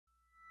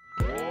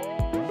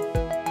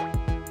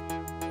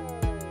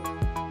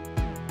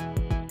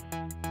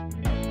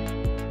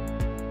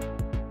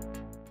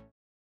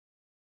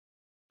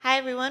Hi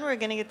everyone, we're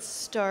going to get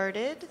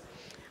started.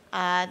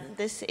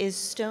 This is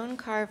stone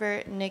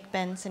carver Nick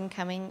Benson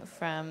coming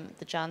from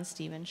the John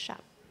Stevens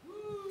shop.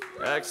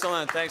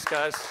 Excellent, thanks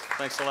guys,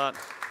 thanks a lot.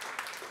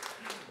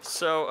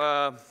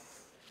 So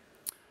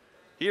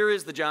here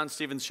is the John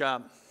Stevens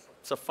shop.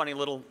 It's a funny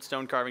little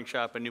stone carving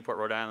shop in Newport,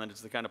 Rhode Island.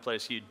 It's the kind of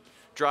place you'd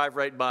drive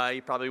right by,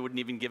 you probably wouldn't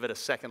even give it a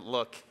second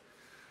look.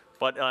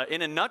 But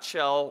in a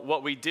nutshell,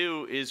 what we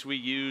do is we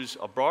use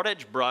a broad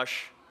edge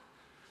brush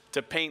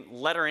to paint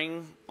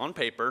lettering on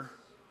paper,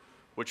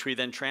 which we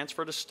then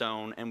transfer to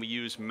stone, and we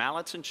use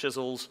mallets and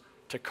chisels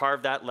to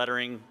carve that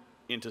lettering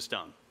into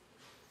stone.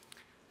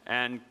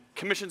 And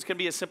commissions can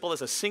be as simple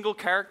as a single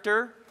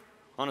character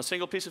on a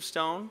single piece of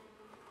stone,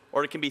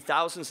 or it can be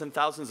thousands and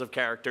thousands of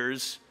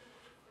characters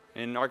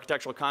in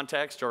architectural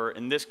context, or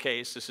in this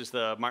case, this is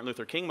the Martin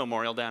Luther King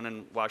Memorial down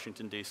in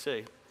Washington,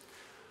 D.C.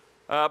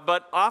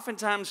 But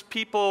oftentimes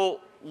people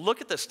look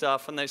at this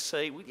stuff and they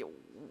say,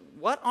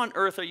 what on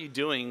earth are you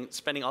doing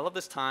spending all of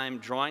this time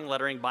drawing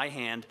lettering by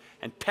hand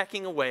and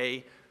pecking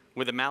away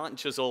with a mallet and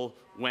chisel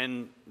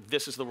when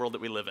this is the world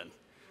that we live in?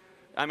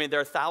 I mean,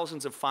 there are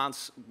thousands of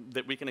fonts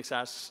that we can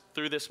access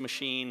through this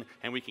machine,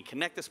 and we can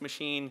connect this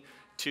machine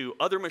to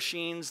other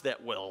machines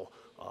that will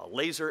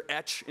laser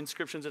etch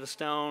inscriptions into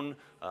stone,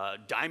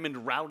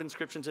 diamond route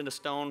inscriptions into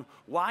stone.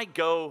 Why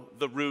go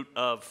the route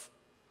of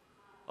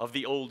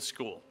the old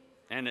school?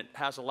 And it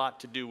has a lot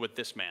to do with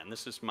this man.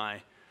 This is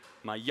my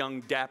young,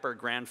 dapper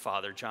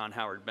grandfather, John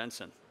Howard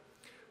Benson.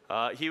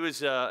 He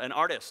was an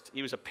artist.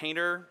 He was a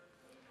painter.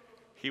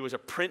 He was a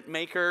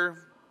printmaker.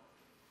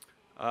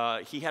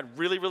 He had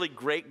really, really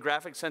great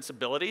graphic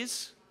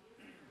sensibilities.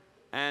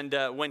 And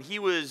when he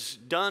was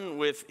done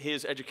with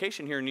his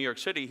education here in New York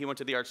City, he went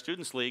to the Art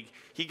Students League.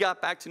 He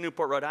got back to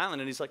Newport, Rhode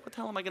Island, and he's like, what the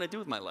hell am I going to do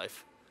with my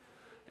life?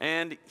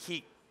 And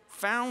he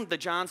found the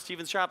John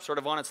Stevens shop sort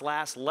of on its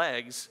last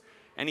legs,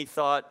 and he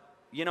thought,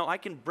 you know, I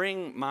can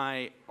bring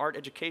my art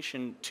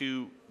education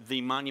to the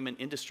monument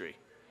industry,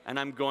 and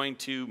I'm going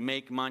to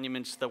make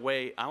monuments the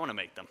way I want to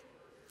make them.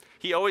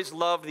 He always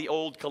loved the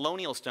old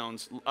colonial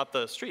stones up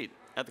the street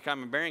at the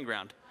Common Burying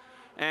Ground.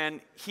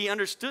 And he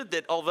understood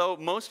that although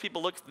most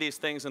people look at these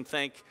things and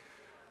think,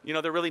 you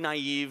know, they're really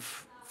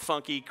naive,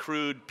 funky,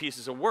 crude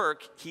pieces of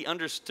work, he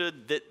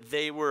understood that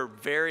they were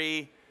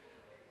very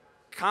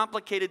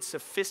complicated,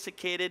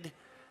 sophisticated,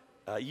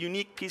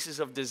 unique pieces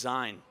of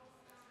design.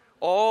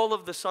 All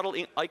of the subtle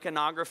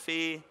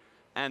iconography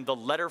and the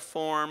letter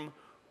form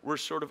were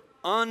sort of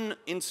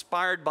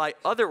uninspired by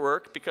other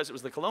work because it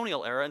was the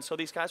colonial era, and so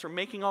these guys were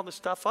making all this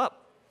stuff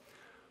up.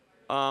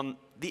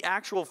 The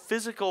actual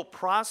physical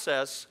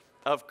process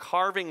of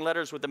carving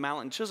letters with the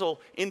mallet and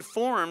chisel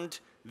informed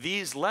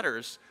these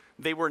letters.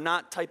 They were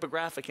not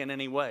typographic in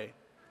any way.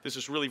 This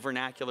is really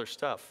vernacular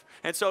stuff.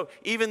 And so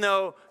even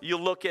though you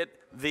look at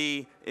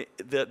the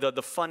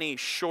funny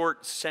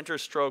short center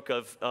stroke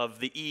of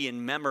the E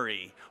in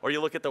memory, or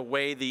you look at the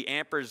way the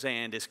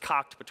ampersand is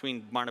cocked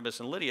between Barnabas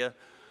and Lydia,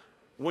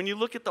 when you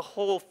look at the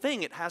whole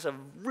thing, it has a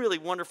really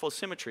wonderful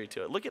symmetry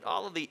to it. Look at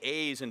all of the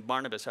A's in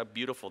Barnabas, how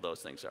beautiful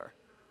those things are.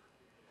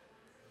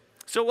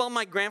 So while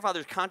my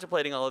grandfather's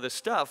contemplating all of this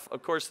stuff,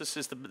 of course, this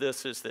is the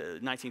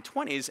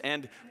 1920s,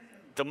 and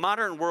the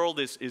modern world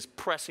is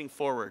pressing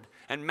forward,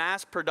 and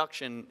mass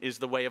production is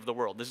the way of the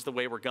world. This is the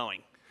way we're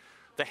going.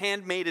 The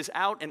handmade is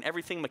out, and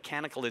everything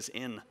mechanical is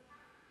in.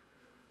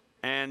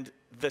 And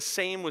the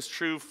same was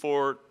true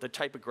for the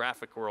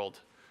typographic world.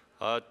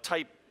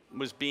 Type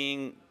was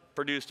being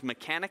produced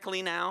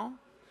mechanically now,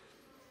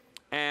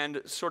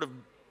 and sort of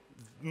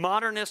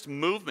modernist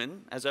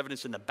movement, as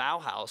evidenced in the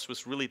Bauhaus,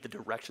 was really the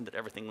direction that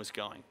everything was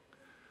going.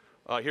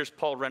 Here's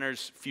Paul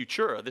Renner's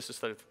Futura. This is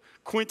the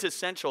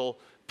quintessential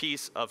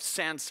piece of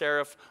sans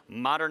serif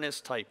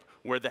modernist type,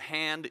 where the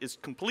hand is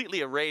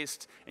completely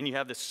erased and you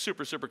have this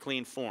super, super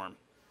clean form.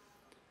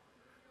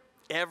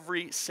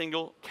 Every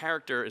single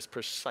character is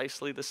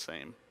precisely the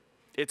same.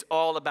 It's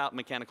all about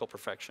mechanical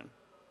perfection.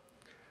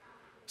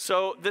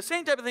 So the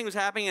same type of thing was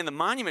happening in the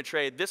monument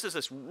trade. This is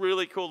this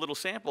really cool little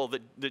sample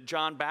that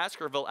John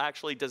Baskerville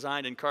actually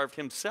designed and carved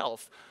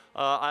himself.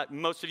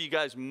 Most of you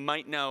guys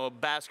might know a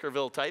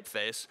Baskerville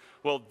typeface.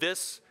 Well,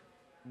 this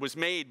was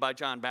made by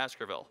John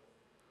Baskerville.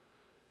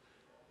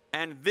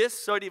 And this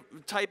sort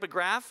of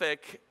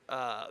typographic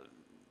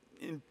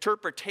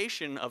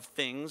interpretation of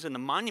things in the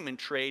monument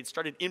trade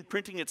started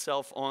imprinting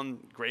itself on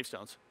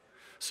gravestones.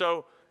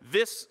 So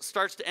this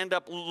starts to end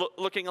up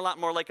looking a lot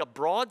more like a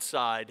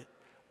broadside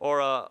or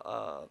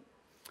a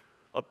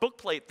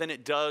bookplate than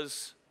it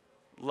does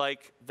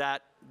like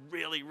that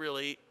really,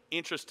 really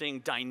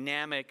interesting,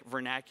 dynamic,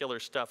 vernacular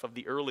stuff of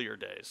the earlier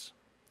days.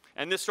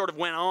 And this sort of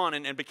went on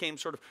and became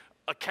sort of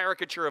a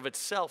caricature of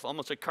itself,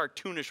 almost a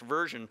cartoonish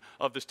version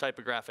of this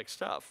typographic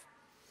stuff.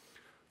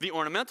 The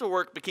ornamental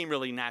work became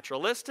really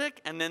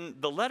naturalistic, and then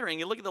the lettering,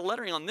 you look at the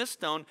lettering on this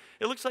stone,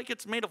 it looks like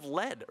it's made of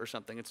lead or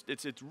something.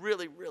 It's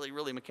really, really,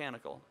 really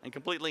mechanical and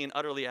completely and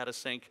utterly out of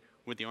sync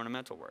with the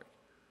ornamental work.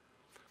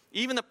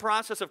 Even the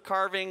process of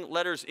carving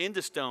letters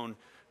into stone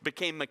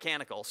became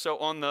mechanical. So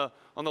on the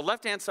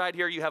left-hand side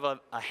here, you have a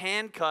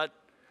hand-cut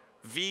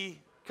V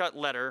cut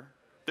letter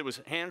that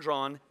was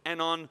hand-drawn,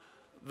 and on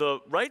the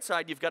right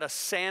side, you've got a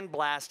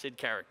sandblasted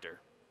character.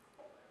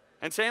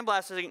 And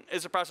sandblasting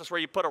is a process where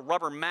you put a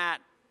rubber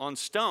mat on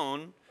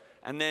stone,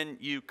 and then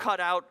you cut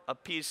out a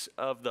piece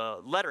of the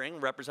lettering,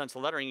 represents the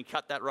lettering, you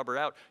cut that rubber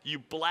out. You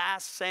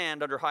blast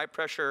sand under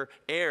high-pressure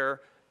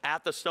air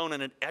at the stone,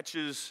 and it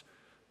etches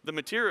the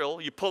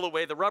material. You pull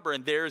away the rubber,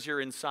 and there's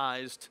your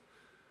incised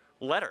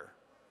letter.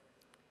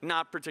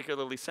 Not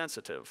particularly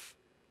sensitive.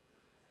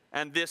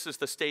 And this is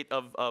the state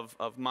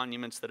of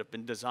monuments that have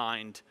been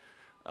designed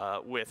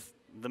with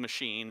the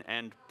machine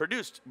and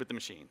produced with the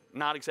machine.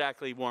 Not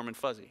exactly warm and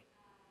fuzzy.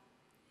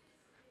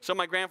 So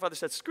my grandfather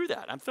said, screw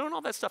that. I'm throwing all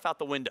that stuff out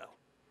the window.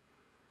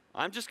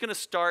 I'm just going to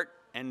start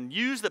and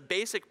use the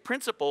basic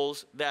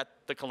principles that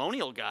the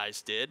colonial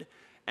guys did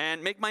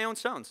and make my own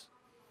stones.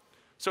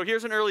 So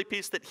here's an early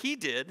piece that he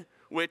did,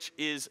 which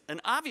is an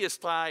obvious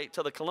tie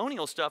to the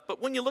colonial stuff.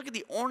 But when you look at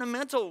the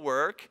ornamental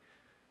work,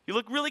 you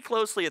look really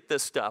closely at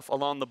this stuff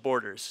along the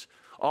borders,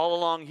 all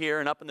along here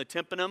and up in the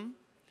tympanum.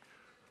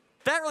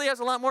 That really has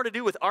a lot more to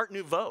do with Art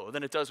Nouveau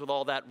than it does with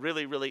all that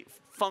really, really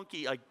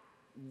funky, like,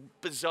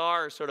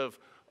 bizarre sort of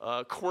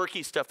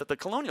quirky stuff that the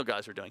colonial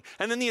guys are doing.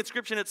 And then the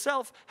inscription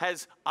itself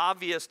has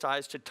obvious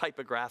ties to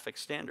typographic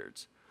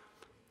standards.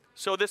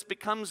 So this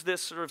becomes this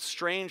sort of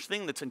strange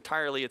thing that's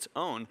entirely its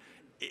own.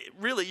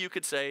 Really, you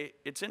could say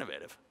it's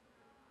innovative.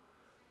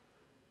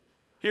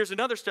 Here's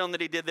another stone that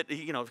he did that,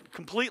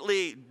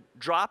 completely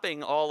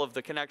dropping all of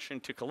the connection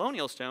to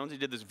colonial stones. He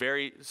did this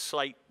very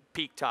slight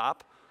peak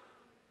top,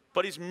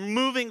 but he's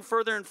moving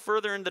further and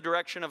further in the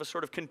direction of a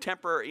sort of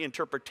contemporary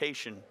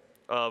interpretation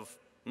of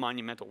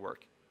monumental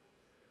work.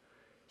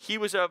 He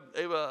was an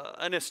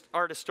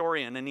art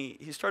historian, and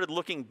he started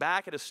looking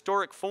back at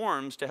historic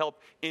forms to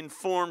help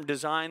inform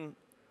design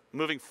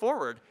moving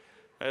forward.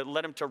 It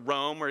led him to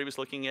Rome, where he was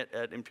looking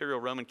at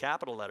imperial Roman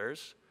capital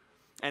letters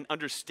and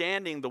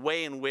understanding the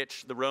way in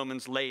which the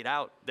Romans laid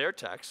out their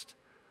text.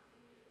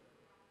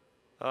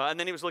 And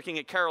then he was looking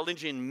at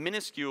Carolingian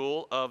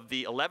minuscule of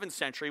the 11th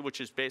century, which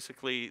is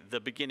basically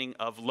the beginning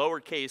of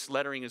lowercase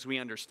lettering as we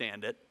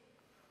understand it.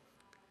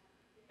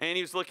 And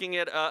he was looking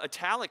at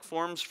italic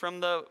forms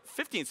from the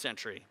 15th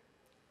century.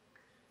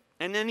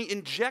 And then he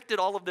injected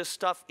all of this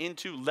stuff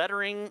into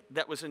lettering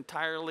that was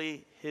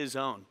entirely his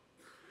own.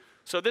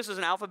 So this is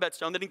an alphabet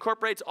stone that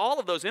incorporates all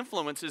of those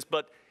influences,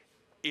 but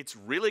it's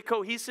really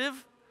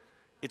cohesive,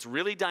 it's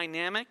really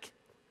dynamic,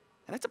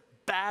 and it's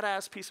a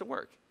badass piece of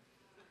work.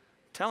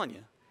 I'm telling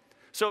you.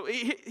 So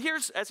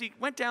here's, as he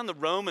went down the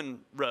Roman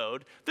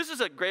road, this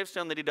is a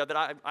gravestone that he did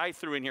that I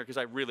threw in here because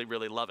I really,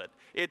 really love it.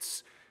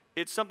 It's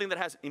something that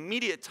has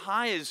immediate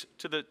ties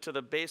to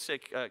the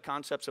basic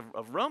concepts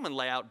of Roman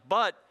layout,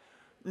 but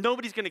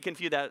nobody's going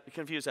to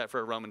confuse that for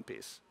a Roman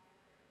piece.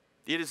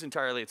 It is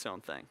entirely its own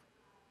thing.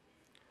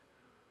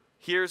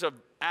 Here's an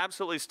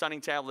absolutely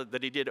stunning tablet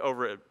that he did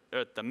over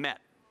at the Met.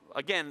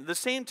 Again, the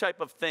same type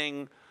of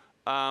thing,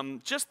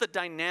 just the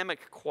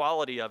dynamic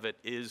quality of it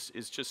is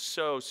just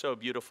so, so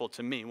beautiful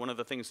to me. One of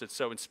the things that's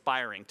so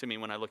inspiring to me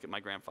when I look at my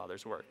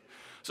grandfather's work.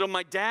 So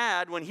my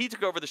dad, when he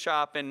took over the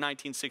shop in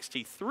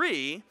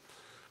 1963,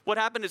 what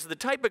happened is the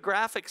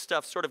typographic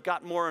stuff sort of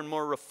got more and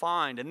more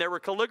refined. And there were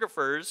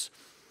calligraphers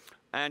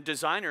and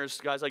designers,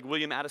 guys like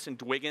William Addison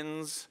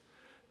Dwiggins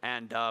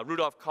and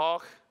Rudolf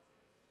Koch,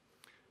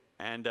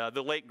 and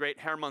the late, great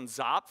Hermann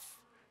Zapf.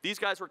 These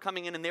guys were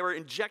coming in and they were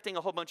injecting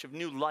a whole bunch of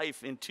new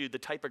life into the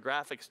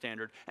typographic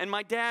standard. And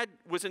my dad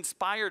was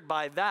inspired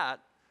by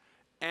that,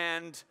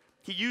 and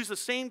he used the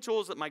same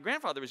tools that my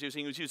grandfather was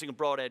using. He was using a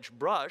broad edge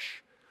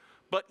brush,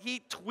 but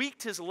he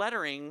tweaked his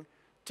lettering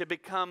to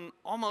become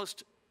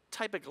almost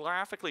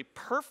typographically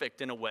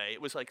perfect in a way.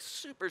 It was like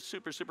super,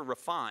 super, super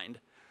refined.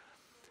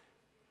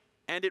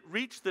 And it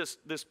reached this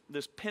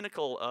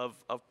pinnacle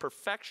of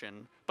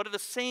perfection, but at the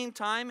same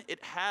time,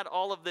 it had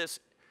all of this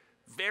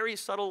very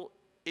subtle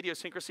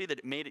idiosyncrasy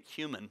that made it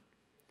human.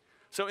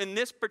 So in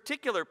this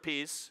particular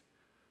piece,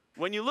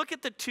 when you look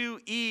at the two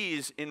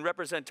E's in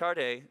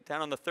Representarte,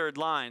 down on the third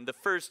line, the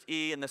first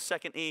E and the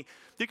second E,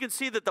 you can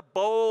see that the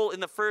bowl in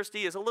the first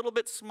E is a little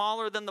bit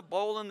smaller than the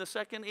bowl in the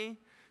second E.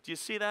 Do you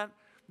see that?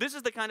 This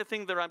is the kind of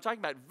thing that I'm talking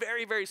about,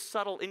 very, very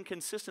subtle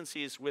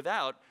inconsistencies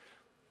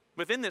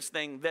within this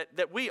thing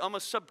that we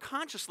almost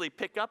subconsciously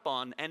pick up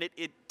on, and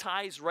it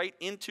ties right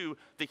into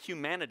the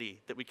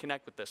humanity that we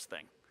connect with this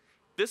thing.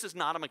 This is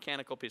not a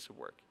mechanical piece of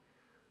work.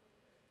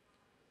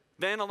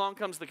 Then along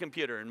comes the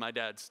computer in my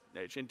dad's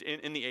age, in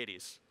the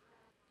 80s.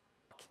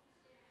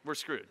 We're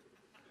screwed.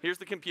 Here's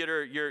the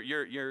computer.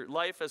 Your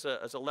life as a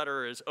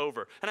letterer is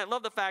over. And I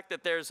love the fact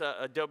that there's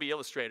Adobe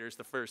Illustrator is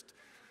the first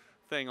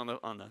thing on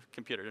the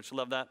computer. Don't you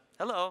love that?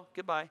 Hello,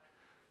 goodbye.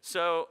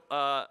 So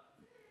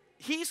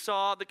he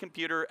saw the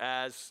computer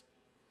as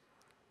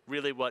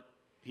really what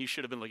he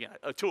should have been looking at,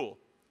 a tool.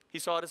 He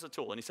saw it as a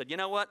tool, and he said, you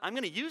know what? I'm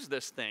going to use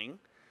this thing.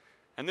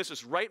 And this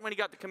is right when he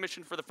got the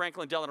commission for the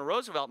Franklin Delano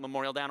Roosevelt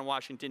Memorial down in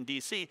Washington,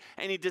 D.C.,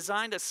 and he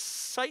designed a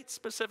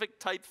site-specific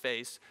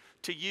typeface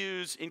to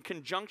use in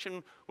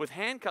conjunction with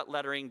hand-cut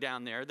lettering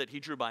down there that he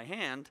drew by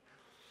hand.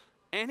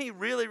 And he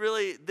really,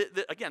 really,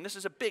 again, this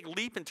is a big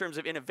leap in terms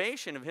of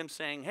innovation of him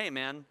saying, hey,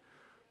 man,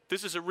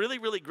 this is a really,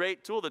 really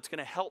great tool that's going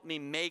to help me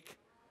make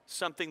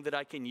something that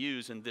I can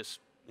use in this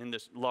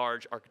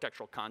large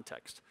architectural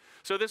context.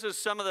 So this is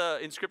some of the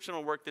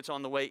inscriptional work that's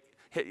on the way,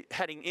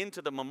 heading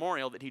into the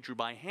memorial that he drew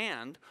by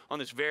hand on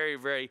this very,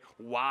 very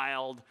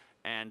wild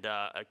and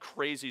a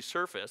crazy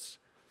surface.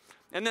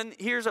 And then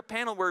here's a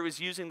panel where he was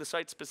using the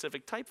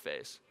site-specific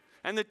typeface.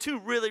 And the two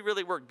really,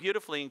 really work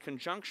beautifully in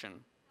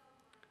conjunction.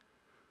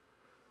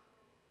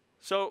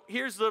 So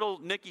here's little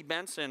Nicky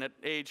Benson at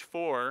age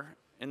 4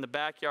 in the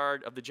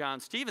backyard of the John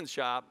Stevens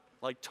shop,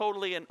 like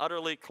totally and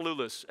utterly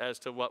clueless as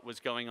to what was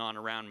going on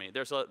around me.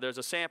 There's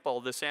a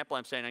sample. The sample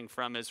I'm standing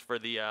from is for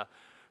the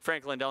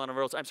Franklin Delano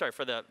Roosevelt, I'm sorry,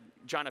 for the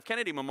John F.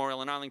 Kennedy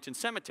Memorial in Arlington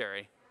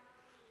Cemetery.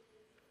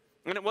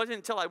 And it wasn't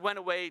until I went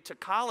away to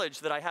college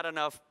that I had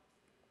enough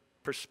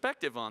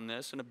perspective on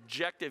this, an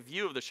objective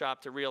view of the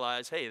shop to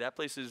realize, hey, that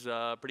place is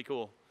pretty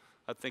cool.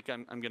 I think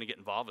I'm going to get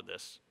involved with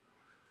this.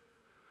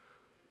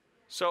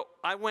 So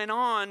I went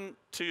on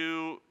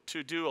to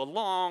do a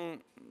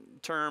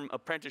long-term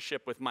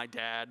apprenticeship with my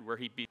dad where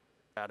he beat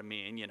out of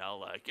me and, you know,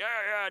 like,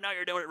 yeah, now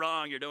you're doing it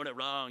wrong,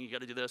 you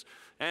got to do this.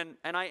 And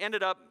I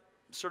ended up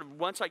sort of,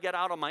 once I get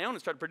out on my own and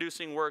started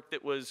producing work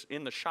that was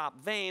in the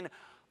shop vein,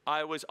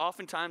 I was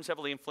oftentimes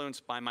heavily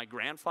influenced by my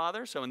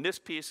grandfather. So in this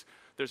piece,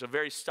 there's a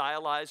very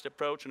stylized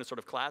approach and a sort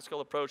of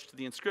classical approach to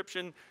the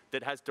inscription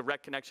that has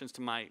direct connections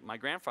to my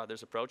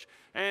grandfather's approach.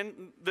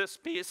 And this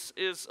piece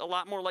is a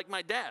lot more like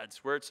my dad's,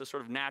 where it's a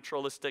sort of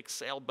naturalistic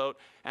sailboat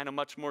and a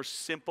much more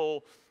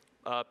simple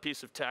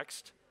piece of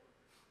text.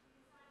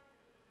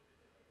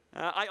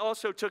 I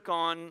also took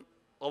on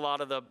a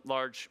lot of the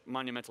large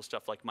monumental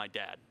stuff like my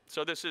dad.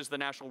 So this is the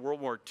National World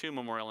War II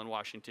Memorial in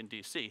Washington,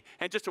 D.C.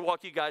 And just to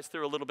walk you guys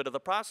through a little bit of the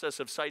process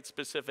of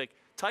site-specific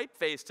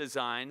typeface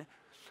design,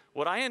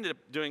 what I ended up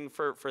doing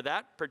for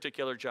that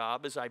particular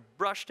job is I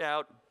brushed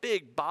out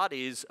big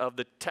bodies of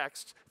the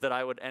text that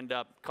I would end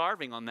up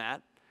carving on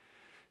that.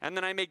 And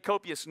then I made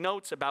copious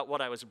notes about what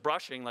I was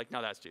brushing, like,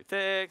 no, that's too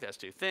thick, that's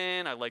too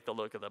thin, I like the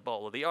look of the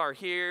bowl of the R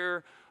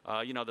here,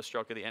 you know, the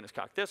stroke of the N is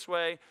cocked this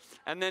way.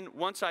 And then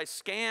once I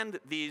scanned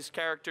these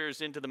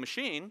characters into the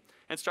machine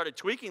and started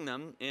tweaking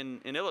them in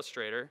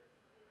Illustrator,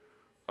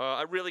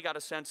 I really got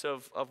a sense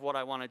of what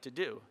I wanted to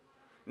do.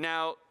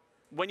 Now,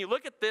 when you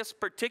look at this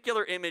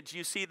particular image,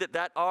 you see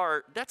that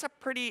R, that's a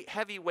pretty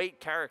heavyweight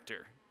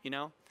character, you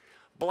know?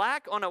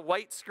 Black on a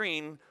white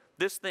screen,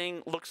 this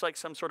thing looks like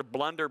some sort of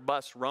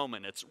blunderbuss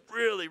Roman. It's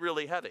really,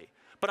 really heavy.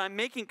 But I'm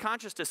making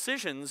conscious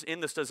decisions in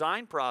this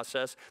design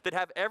process that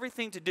have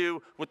everything to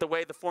do with the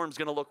way the form's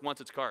going to look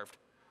once it's carved.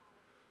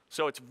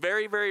 So it's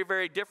very, very,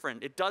 very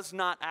different. It does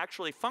not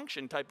actually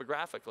function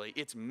typographically.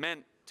 It's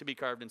meant to be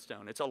carved in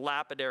stone. It's a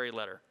lapidary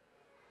letter.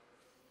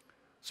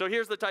 So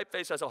here's the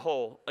typeface as a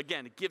whole.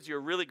 Again, it gives you a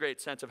really great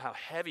sense of how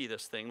heavy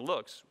this thing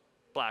looks,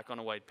 black on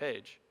a white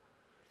page.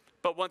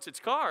 But once it's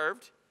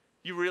carved,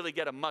 you really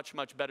get a much,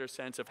 much better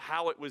sense of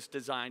how it was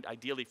designed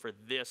ideally for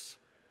this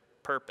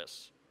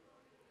purpose.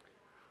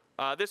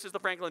 This is the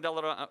Franklin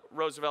Delano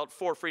Roosevelt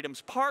Four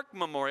Freedoms Park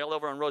Memorial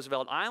over on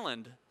Roosevelt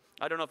Island.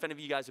 I don't know if any of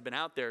you guys have been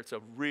out there. It's a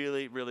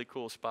really, really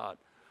cool spot.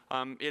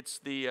 It's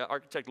the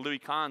architect Louis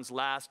Kahn's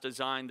last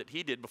design that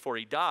he did before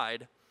he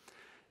died.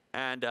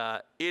 And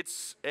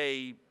it's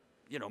a,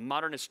 you know,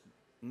 modernist,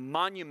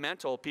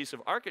 monumental piece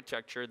of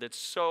architecture that's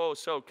so,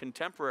 so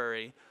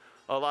contemporary.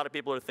 A lot of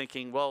people are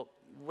thinking, well,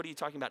 what are you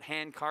talking about,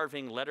 hand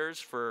carving letters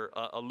for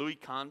a Louis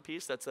Kahn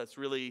piece? That's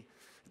really,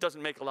 it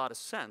doesn't make a lot of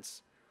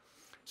sense.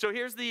 So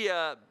here's the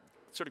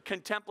sort of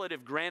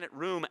contemplative granite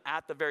room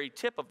at the very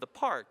tip of the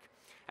park.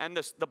 And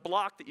the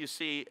block that you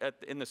see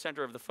in the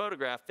center of the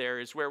photograph there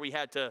is where we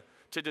had to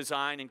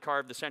design and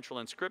carve the central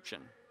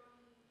inscription.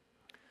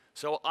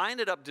 So I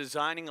ended up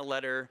designing a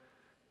letter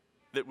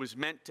that was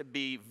meant to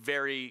be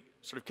very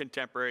sort of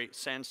contemporary,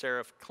 sans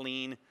serif,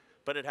 clean,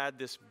 but it had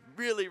this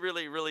really,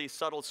 really, really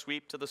subtle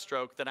sweep to the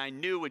stroke that I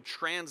knew would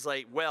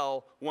translate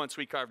well once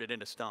we carved it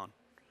into stone.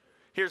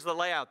 Here's the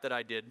layout that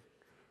I did.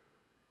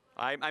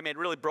 I made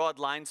really broad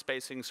line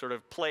spacing, sort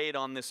of played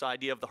on this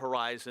idea of the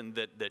horizon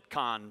that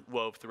Kahn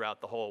wove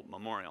throughout the whole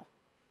memorial.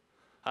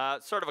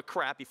 Sort of a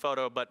crappy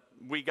photo, but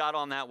we got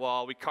on that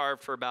wall. We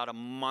carved for about a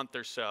month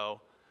or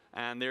so,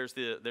 and there's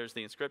the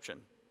inscription.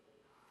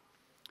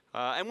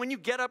 And when you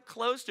get up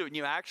close to it and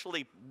you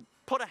actually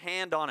put a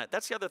hand on it,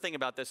 that's the other thing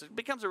about this. It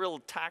becomes a real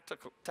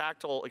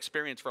tactile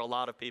experience for a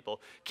lot of people.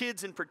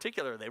 Kids in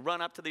particular, they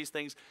run up to these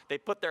things, they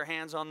put their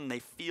hands on them, they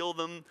feel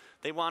them,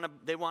 they want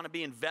to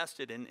be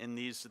invested in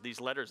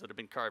these letters that have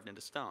been carved into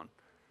stone.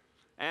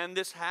 And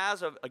this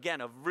has, again,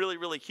 a really,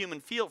 really human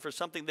feel for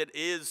something that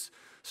is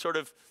sort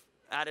of,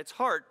 at its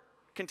heart,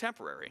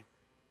 contemporary.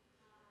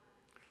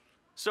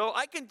 So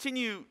I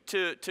continue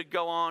to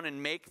go on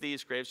and make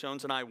these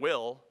gravestones, and I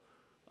will,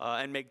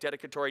 and make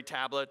dedicatory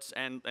tablets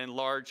and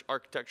large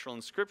architectural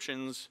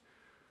inscriptions,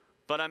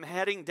 but I'm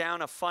heading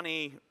down a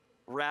funny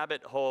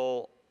rabbit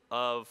hole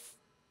of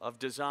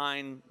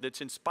design that's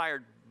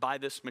inspired by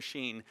this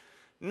machine.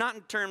 not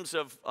in terms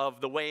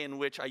of the way in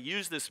which I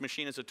use this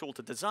machine as a tool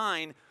to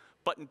design,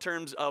 but in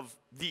terms of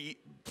the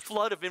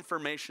flood of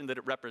information that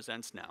it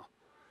represents now.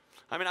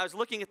 I mean, I was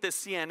looking at this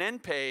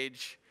CNN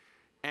page,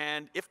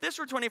 and if this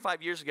were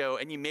 25 years ago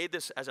and you made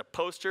this as a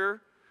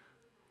poster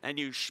and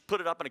you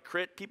put it up in a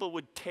crit, people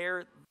would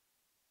tear.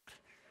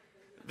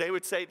 They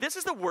would say, this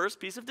is the worst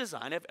piece of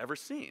design I've ever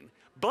seen.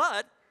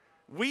 But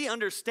we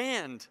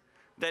understand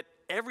that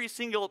every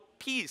single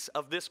piece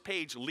of this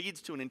page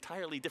leads to an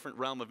entirely different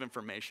realm of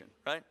information,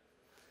 right?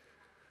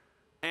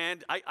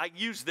 And I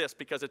use this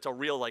because it's a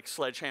real like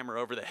sledgehammer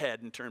over the head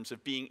in terms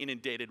of being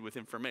inundated with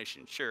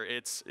information. Sure,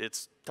 it's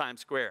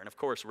Times Square, and of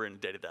course we're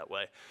inundated that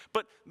way.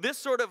 But this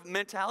sort of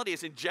mentality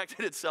has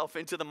injected itself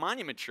into the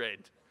monument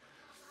trade.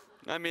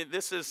 I mean,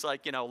 this is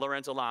like, you know,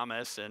 Lorenzo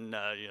Lamas and,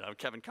 you know,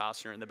 Kevin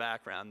Costner in the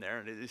background there.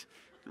 And it is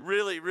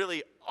really,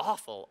 really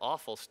awful,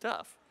 awful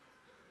stuff.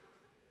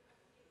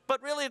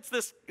 But really, it's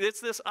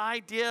this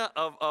idea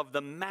of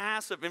the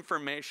mass of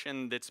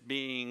information that's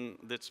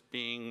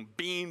being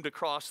beamed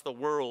across the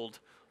world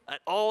at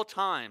all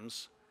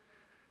times,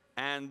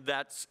 and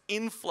that's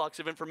influx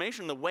of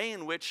information, the way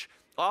in which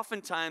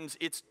oftentimes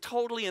it's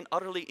totally and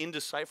utterly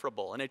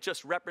indecipherable, and it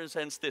just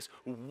represents this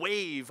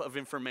wave of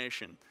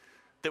information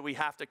that we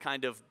have to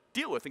kind of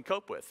deal with and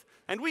cope with.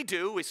 And we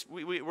do.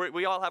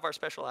 We all have our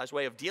specialized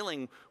way of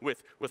dealing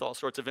with all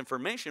sorts of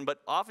information,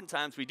 but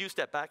oftentimes we do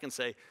step back and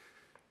say,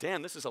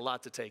 damn, this is a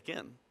lot to take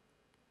in.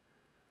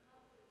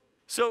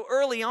 So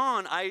early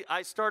on,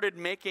 I started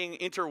making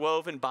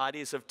interwoven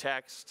bodies of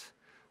text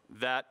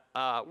that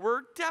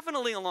were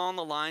definitely along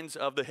the lines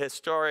of the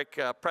historic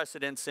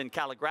precedents in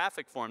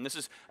calligraphic form. This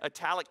is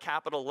italic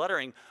capital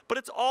lettering, but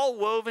it's all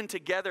woven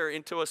together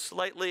into a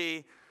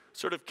slightly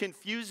sort of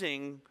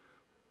confusing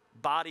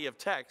body of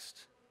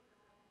text.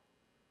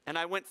 And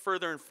I went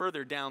further and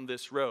further down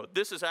this road.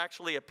 This is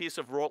actually a piece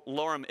of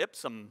lorem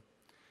ipsum.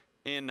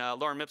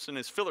 Lorem ipsum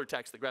is filler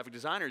text that graphic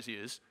designers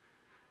use.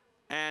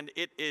 And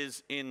it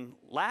is in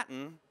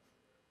Latin.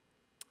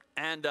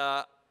 And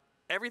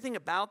everything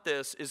about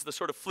this is the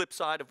sort of flip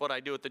side of what I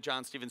do at the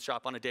John Stevens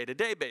shop on a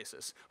day-to-day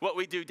basis. What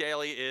we do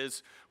daily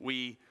is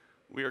we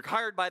are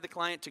hired by the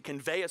client to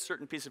convey a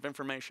certain piece of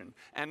information.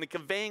 And the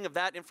conveying of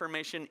that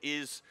information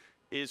is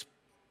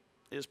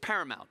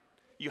paramount.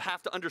 You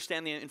have to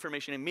understand the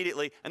information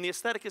immediately, and the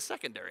aesthetic is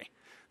secondary.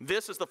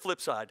 This is the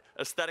flip side.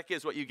 Aesthetic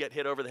is what you get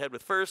hit over the head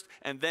with first,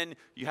 and then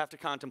you have to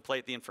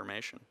contemplate the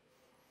information.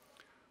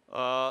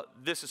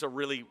 This is a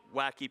really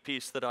wacky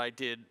piece that I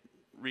did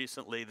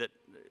recently that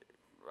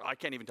I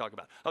can't even talk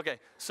about. Okay,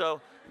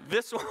 so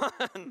this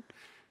one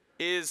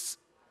is,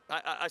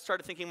 I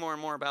started thinking more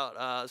and more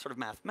about sort of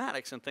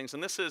mathematics and things,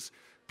 and this is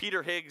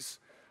Peter Higgs,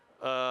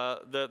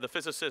 the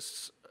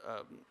physicist's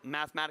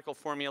mathematical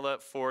formula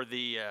for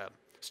the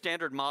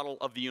standard model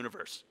of the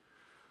universe.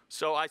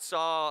 So I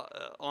saw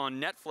on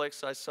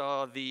Netflix, I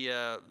saw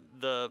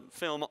the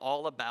film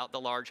all about the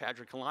Large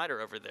Hadron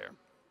Collider over there,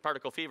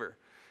 particle fever.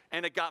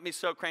 And it got me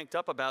so cranked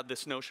up about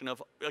this notion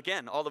of,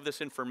 again, all of this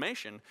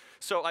information.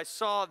 So I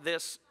saw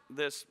this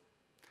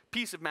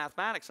piece of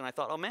mathematics, and I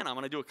thought, oh man, I'm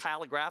going to do a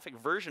calligraphic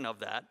version of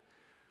that.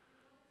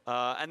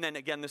 And then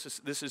again, this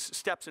is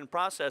steps in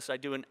process. I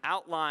do an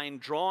outline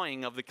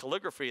drawing of the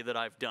calligraphy that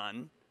I've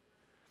done.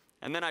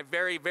 And then I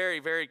very, very,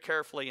 very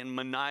carefully and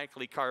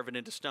maniacally carve it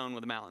into stone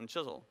with a mallet and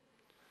chisel.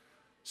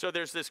 So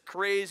there's this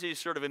crazy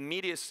sort of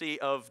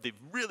immediacy of the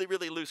really,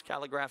 really loose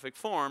calligraphic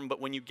form,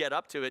 but when you get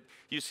up to it,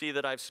 you see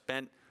that I've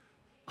spent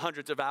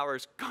hundreds of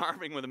hours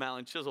carving with a mallet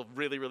and chisel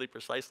really, really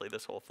precisely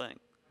this whole thing.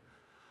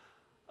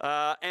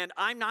 And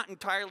I'm not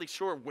entirely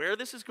sure where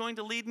this is going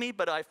to lead me,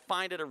 but I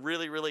find it a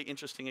really, really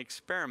interesting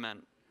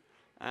experiment.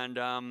 And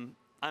I'm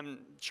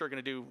sure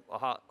going to do a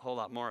whole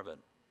lot more of it.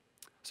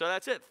 So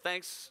that's it.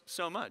 Thanks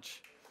so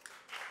much.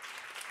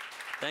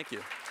 Thank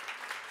you.